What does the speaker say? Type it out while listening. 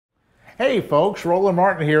Hey folks, Roland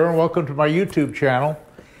Martin here and welcome to my YouTube channel.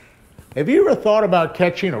 Have you ever thought about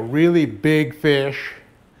catching a really big fish?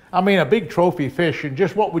 I mean a big trophy fish, and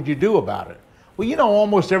just what would you do about it? Well, you know,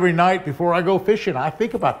 almost every night before I go fishing, I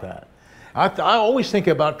think about that. I always think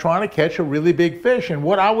about trying to catch a really big fish and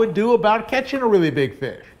what I would do about catching a really big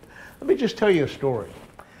fish. Let me just tell you a story.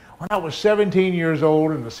 When I was 17 years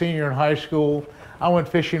old and a senior in high school, I went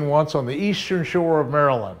fishing once on the eastern shore of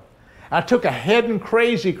Maryland. I took a head and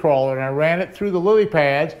crazy crawler and I ran it through the lily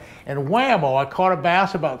pads, and whammo, I caught a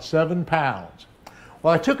bass about 7 pounds.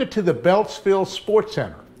 Well, I took it to the Beltsville Sports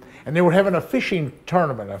Center, and they were having a fishing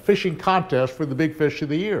tournament, a fishing contest for the big fish of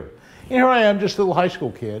the year. And here I am, just a little high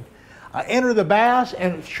school kid. I enter the bass,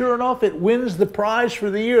 and sure enough, it wins the prize for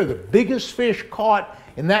the year, the biggest fish caught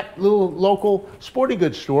in that little local sporting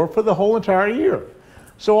goods store for the whole entire year.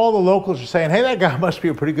 So all the locals are saying, hey, that guy must be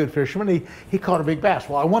a pretty good fisherman. He caught a big bass.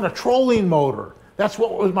 Well, I won a trolling motor. That's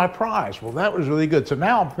what was my prize. Well, that was really good. So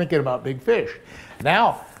now I'm thinking about big fish.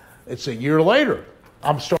 Now, it's a year later.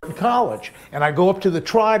 I'm starting college, and I go up to the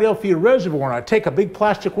Triadelphia Reservoir, and I take a big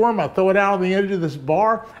plastic worm, I throw it out on the edge of this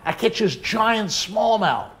bar. I catch this giant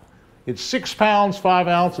smallmouth. It's 6 pounds, 5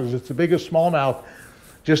 ounces. It's the biggest smallmouth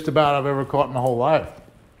just about I've ever caught in my whole life.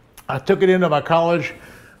 I took it into my college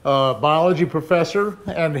biology professor,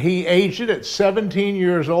 and he aged it at 17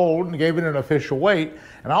 years old and gave it an official weight.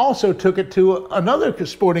 And I also took it to another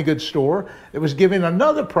sporting goods store that was giving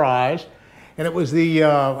another prize, and it was the,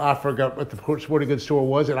 I forgot what the sporting goods store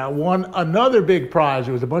was, and I won another big prize.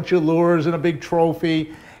 It was a bunch of lures and a big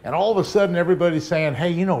trophy, and all of a sudden everybody's saying, hey,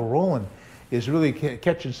 you know, Roland is really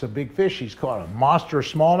catching some big fish. He's caught a monster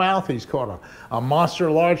smallmouth, he's caught a monster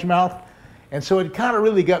largemouth. And so it kind of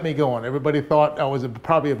really got me going. Everybody thought I was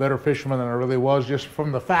probably a better fisherman than I really was, just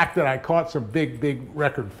from the fact that I caught some big, big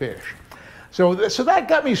record fish. So that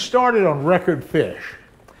got me started on record fish.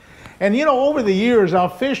 And you know, over the years,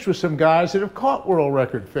 I've fished with some guys that have caught world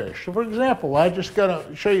record fish. So for example, I just got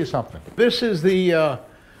to show you something. This is the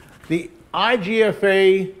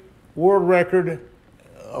IGFA world record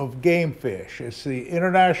of game fish. It's the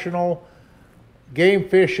International Game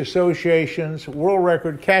Fish Association's world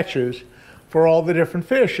record catches for all the different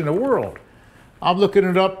fish in the world. I'm looking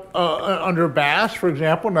it up under bass, for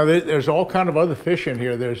example. Now there's all kind of other fish in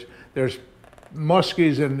here. There's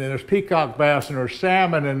muskies, and there's peacock bass, and there's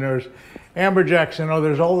salmon, and there's amberjacks, and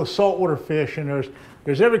there's all the saltwater fish, and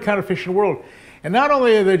there's every kind of fish in the world. And not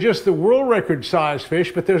only are they just the world record size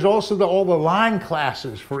fish, but there's also all the line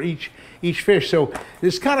classes for each fish. So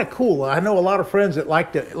it's kind of cool. I know a lot of friends that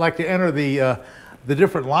like to enter the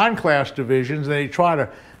different line class divisions. They try to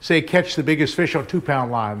say catch the biggest fish on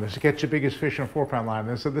 2-pound line. They catch the biggest fish on 4-pound line.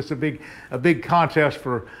 And so this is a big contest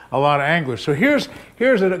for a lot of anglers. So here's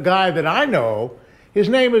a guy that I know. His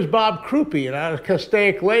name is Bob Krupe, and out of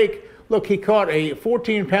Castaic Lake. Look, he caught a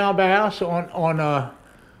 14-pound bass on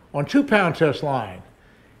 2-pound test line,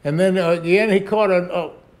 and then at the end he caught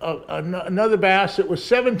another bass that was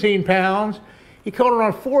 17 pounds. He caught it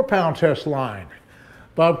on 4-pound test line.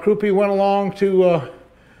 Bob Krupe went along to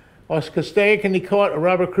Castaic, and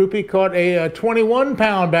Robert Krupe caught a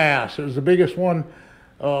 21-pound bass. It was the biggest one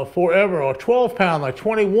forever, or 12-pound, like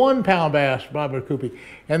 21-pound bass, Robert Krupe.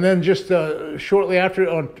 And then just shortly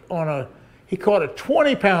after, he caught a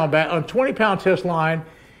 20-pound bass on 20-pound test line.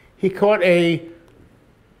 He caught a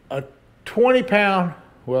 20-pound.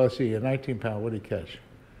 Well, let's see, a 19-pound. What did he catch?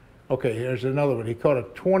 Okay, here's another one. He caught a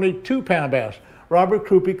 22-pound bass. Robert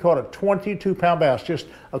Krupe caught a 22-pound bass, just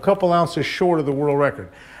a couple ounces short of the world record.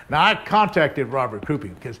 Now, I contacted Robert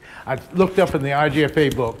Krupe because I looked up in the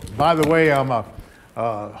IGFA book. By the way, I'm a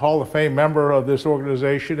Hall of Fame member of this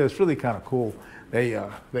organization. It's really kind of cool. They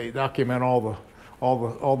document all the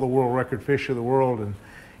world record fish of the world,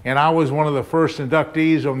 and I was one of the first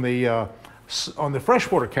inductees on the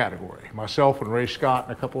freshwater category. Myself and Ray Scott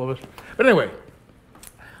and a couple of us. But anyway,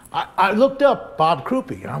 I looked up Bob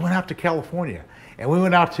Krupe, and I went out to California. And we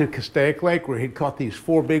went out to Castaic Lake, where he'd caught these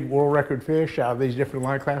 4 big world record fish out of these different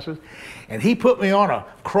line classes. And he put me on a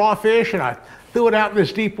crawfish, and I threw it out in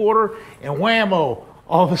this deep water, and whammo,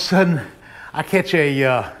 all of a sudden I catch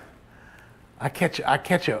a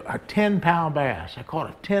 10-pound bass. I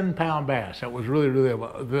caught a 10-pound bass. That was really, really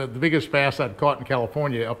the biggest bass I'd caught in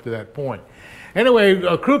California up to that point. Anyway,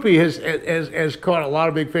 Krupe has caught a lot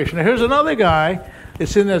of big fish. Now here's another guy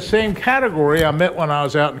that's in that same category I met when I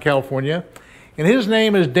was out in California. And his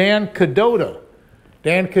name is Dan Cadota.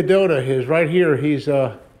 Dan Cadota is right here. He's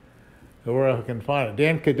where I can find it.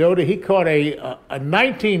 Dan Cadota. He caught a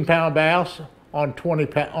 19-pound bass on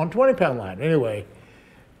 20-pound line. Anyway,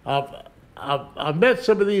 I've met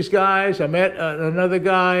some of these guys. I met another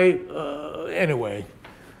guy. Anyway,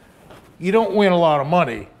 You don't win a lot of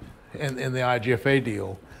money in the IGFA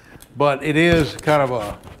deal, but it is kind of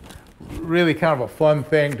a really kind of a fun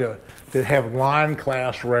thing to have line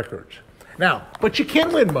class records. Now, but you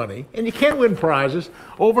can win money and you can win prizes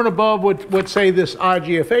over and above what say this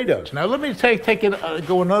IGFA does. Now let me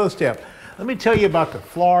go another step. Let me tell you about the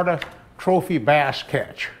Florida Trophy Bass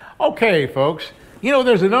Catch. Okay, folks, you know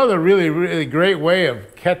there's another really, really great way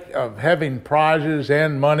of having prizes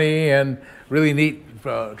and money and really neat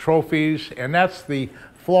trophies, and that's the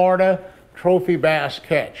Florida Trophy Bass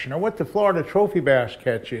Catch. Now what the Florida Trophy Bass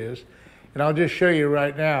Catch is, and I'll just show you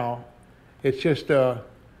right now, it's just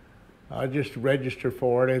I just registered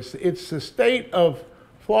for it. It's the state of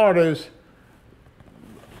Florida's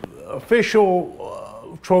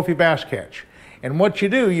official trophy bass catch. And what you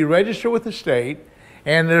do, you register with the state,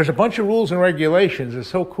 and there's a bunch of rules and regulations. It's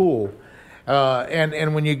so cool.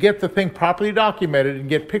 And when you get the thing properly documented and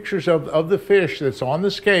get pictures of the fish that's on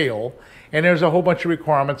the scale, and there's a whole bunch of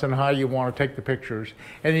requirements on how you want to take the pictures,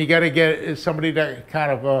 and you got to get somebody to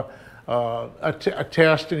kind of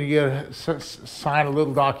attest, and you get to sign a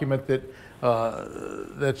little document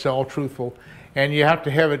that's all truthful, and you have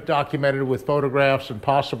to have it documented with photographs and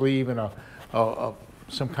possibly even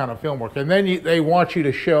some kind of film work. And then they want you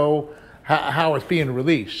to show how it's being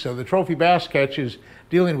released. So the Trophy Bass Catch is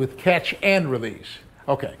dealing with catch and release.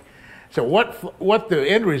 Okay, so what the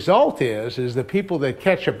end result is the people that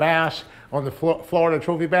catch a bass on the Florida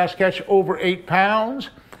Trophy Bass Catch over 8 pounds,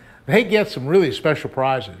 they get some really special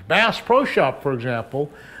prizes. Bass Pro Shop, for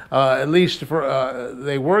example, at least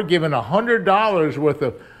they were given $100 worth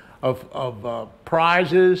of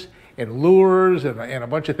prizes and lures and a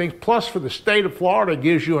bunch of things. Plus, for the state of Florida, it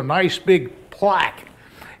gives you a nice big plaque,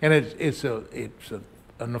 and it's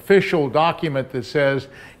an official document that says,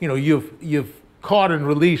 you know, you've caught and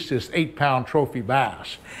released this 8-pound trophy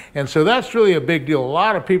bass. And so that's really a big deal. A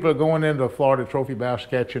lot of people are going into Florida Trophy Bass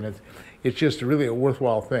Catch, and it's just really a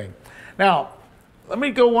worthwhile thing. Now, let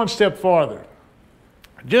me go one step farther.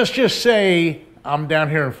 Just say I'm down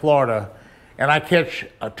here in Florida and I catch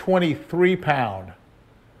a 23-pound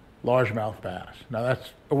largemouth bass. Now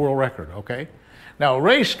that's a world record, okay? Now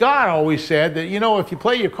Ray Scott always said that, you know, if you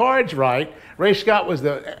play your cards right, Ray Scott was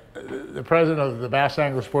the president of the Bass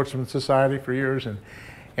Angler Sportsman Society for years,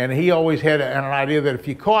 and he always had an idea that if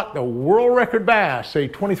you caught the world record bass, say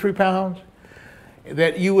 23 pounds,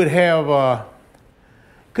 that you would have,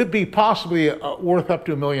 could be possibly worth up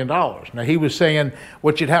to $1 million. Now he was saying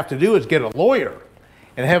what you'd have to do is get a lawyer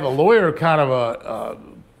and have a lawyer kind of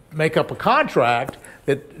make up a contract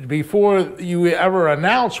that before you ever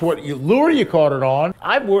announce what lure you caught it on.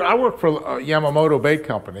 I work for Yamamoto Bait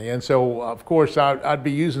Company, and so of course I'd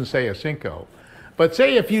be using, say, a Cinco. But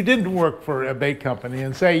say if you didn't work for a bait company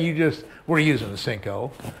and say you just were using a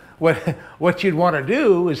Cinco, what you'd want to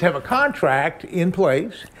do is have a contract in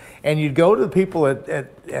place, and you'd go to the people at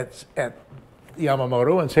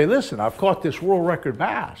Yamamoto and say, listen, I've caught this world record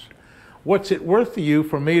bass. What's it worth to you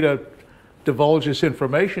for me to divulge this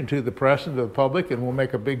information to the press and to the public, and we'll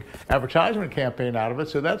make a big advertisement campaign out of it?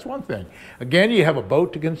 So that's one thing. Again, you have a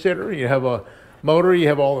boat to consider, you have a motor, you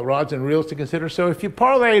have all the rods and reels to consider. So if you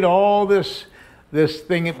parlayed all this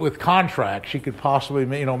thing with contracts, you could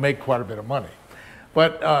possibly, you know, make quite a bit of money.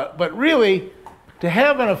 But really, to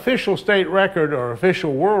have an official state record or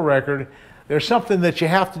official world record, there's something that you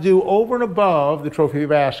have to do over and above the Trophy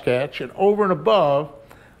Bass Catch and over and above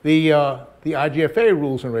the IGFA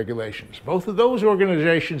rules and regulations. Both of those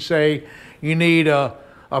organizations say you need a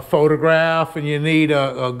photograph, and you need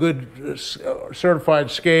a good certified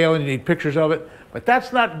scale, and you need pictures of it. But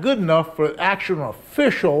that's not good enough for actual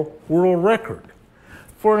official world record.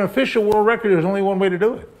 For an official world record, there's only one way to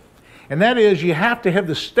do it. And that is, you have to have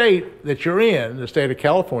the state that you're in, the state of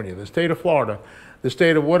California, the state of Florida, the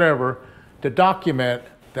state of whatever, to document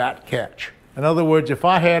that catch. In other words, if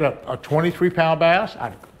I had a 23-pound bass,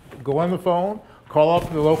 I'd go on the phone, call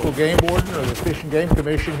up the local game warden or the Fish and Game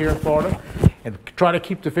Commission here in Florida, and try to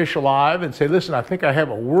keep the fish alive and say, listen, I think I have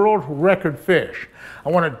a world record fish. I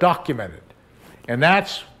want to document it. And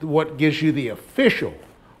that's what gives you the official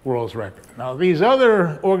world's record. Now, these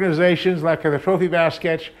other organizations, like the Trophy Bass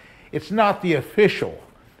Catch, it's not the official.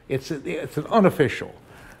 It's an unofficial.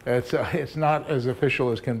 It's not as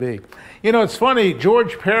official as can be. You know, it's funny,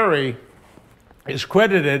 George Perry is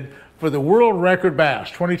credited for the world record bass,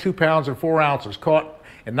 22 pounds and 4 ounces, caught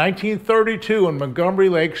in 1932 in Montgomery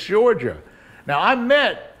Lakes, Georgia. Now, I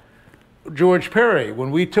met George Perry when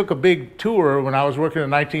we took a big tour when I was working in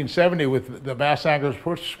 1970 with the Bass Angler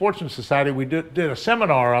Sportsman Society. We did a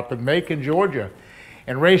seminar up in Macon, Georgia.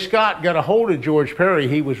 And Ray Scott got a hold of George Perry.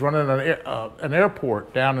 He was running an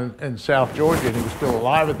airport down in South Georgia, and he was still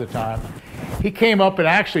alive at the time. He came up and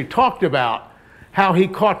actually talked about how he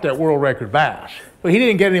caught that world record bass. But he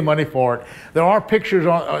didn't get any money for it. There are pictures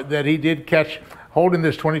that he did catch holding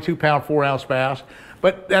this 22-pound, 4-ounce bass.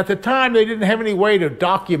 But at the time, they didn't have any way to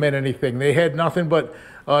document anything. They had nothing but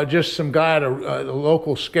just some guy at a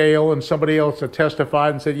local scale and somebody else that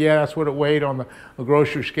testified and said, yeah, that's what it weighed on the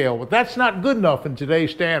grocery scale. But that's not good enough in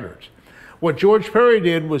today's standards. What George Perry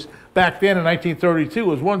did was, back then in 1932,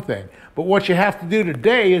 was one thing. But what you have to do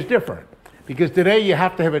today is different. Because today you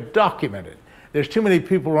have to have it documented. There's too many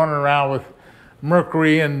people running around with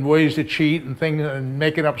mercury and ways to cheat and things and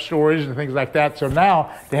making up stories and things like that. So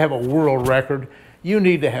now, to have a world record, you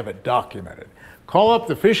need to have it documented. Call up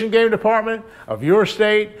the Fish and Game Department of your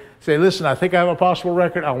state, say, listen, I think I have a possible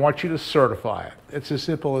record, I want you to certify it. It's as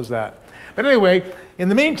simple as that. But anyway, in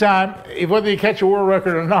the meantime, whether you catch a world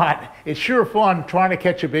record or not, it's sure fun trying to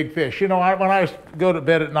catch a big fish. You know, when I go to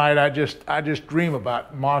bed at night, I just dream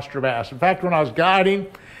about monster bass. In fact, when I was guiding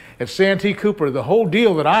at Santee Cooper, the whole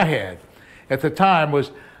deal that I had at the time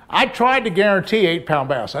was I tried to guarantee 8-pound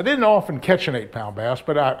bass. I didn't often catch an 8-pound bass,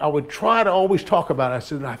 but I would try to always talk about it. I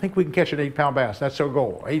said, I think we can catch an 8-pound bass. That's our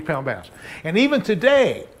goal, 8-pound bass. And even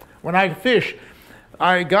today, when I fish,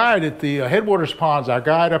 I guide at the headwaters ponds. I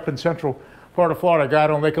guide up in central part of Florida. I guide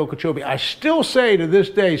on Lake Okeechobee. I still say to this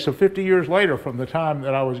day, so 50 years later from the time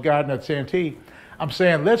that I was guiding at Santee, I'm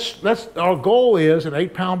saying our goal is an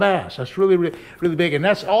 8-pound bass. That's really, really, really big. And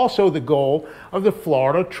that's also the goal of the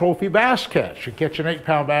Florida Trophy Bass Catch. You catch an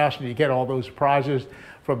 8-pound bass and you get all those prizes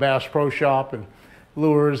from Bass Pro Shop and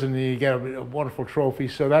lures, and you get a wonderful trophy.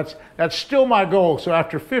 So that's still my goal. So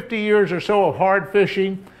after 50 years or so of hard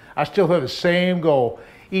fishing, I still have the same goal.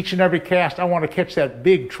 Each and every cast, I want to catch that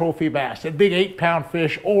big trophy bass, that big 8-pound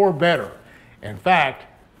fish or better. In fact,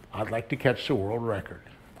 I'd like to catch the world record.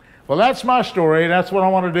 Well, that's my story, and that's what I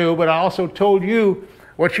want to do, but I also told you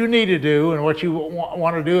what you need to do and what you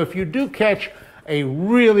want to do if you do catch a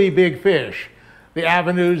really big fish, the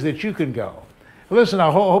avenues that you can go. Listen, I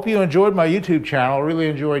hope you enjoyed my YouTube channel. I really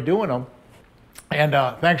enjoy doing them. And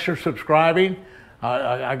thanks for subscribing.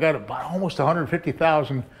 I got about almost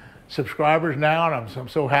 150,000 subscribers now, and I'm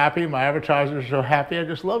so happy. My advertisers are so happy. I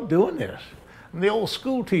just love doing this. I'm the old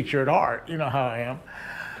school teacher at heart. You know how I am.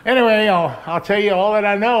 Anyway, I'll tell you all that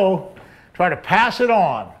I know. Try to pass it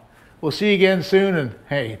on. We'll see you again soon, and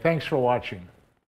hey, thanks for watching.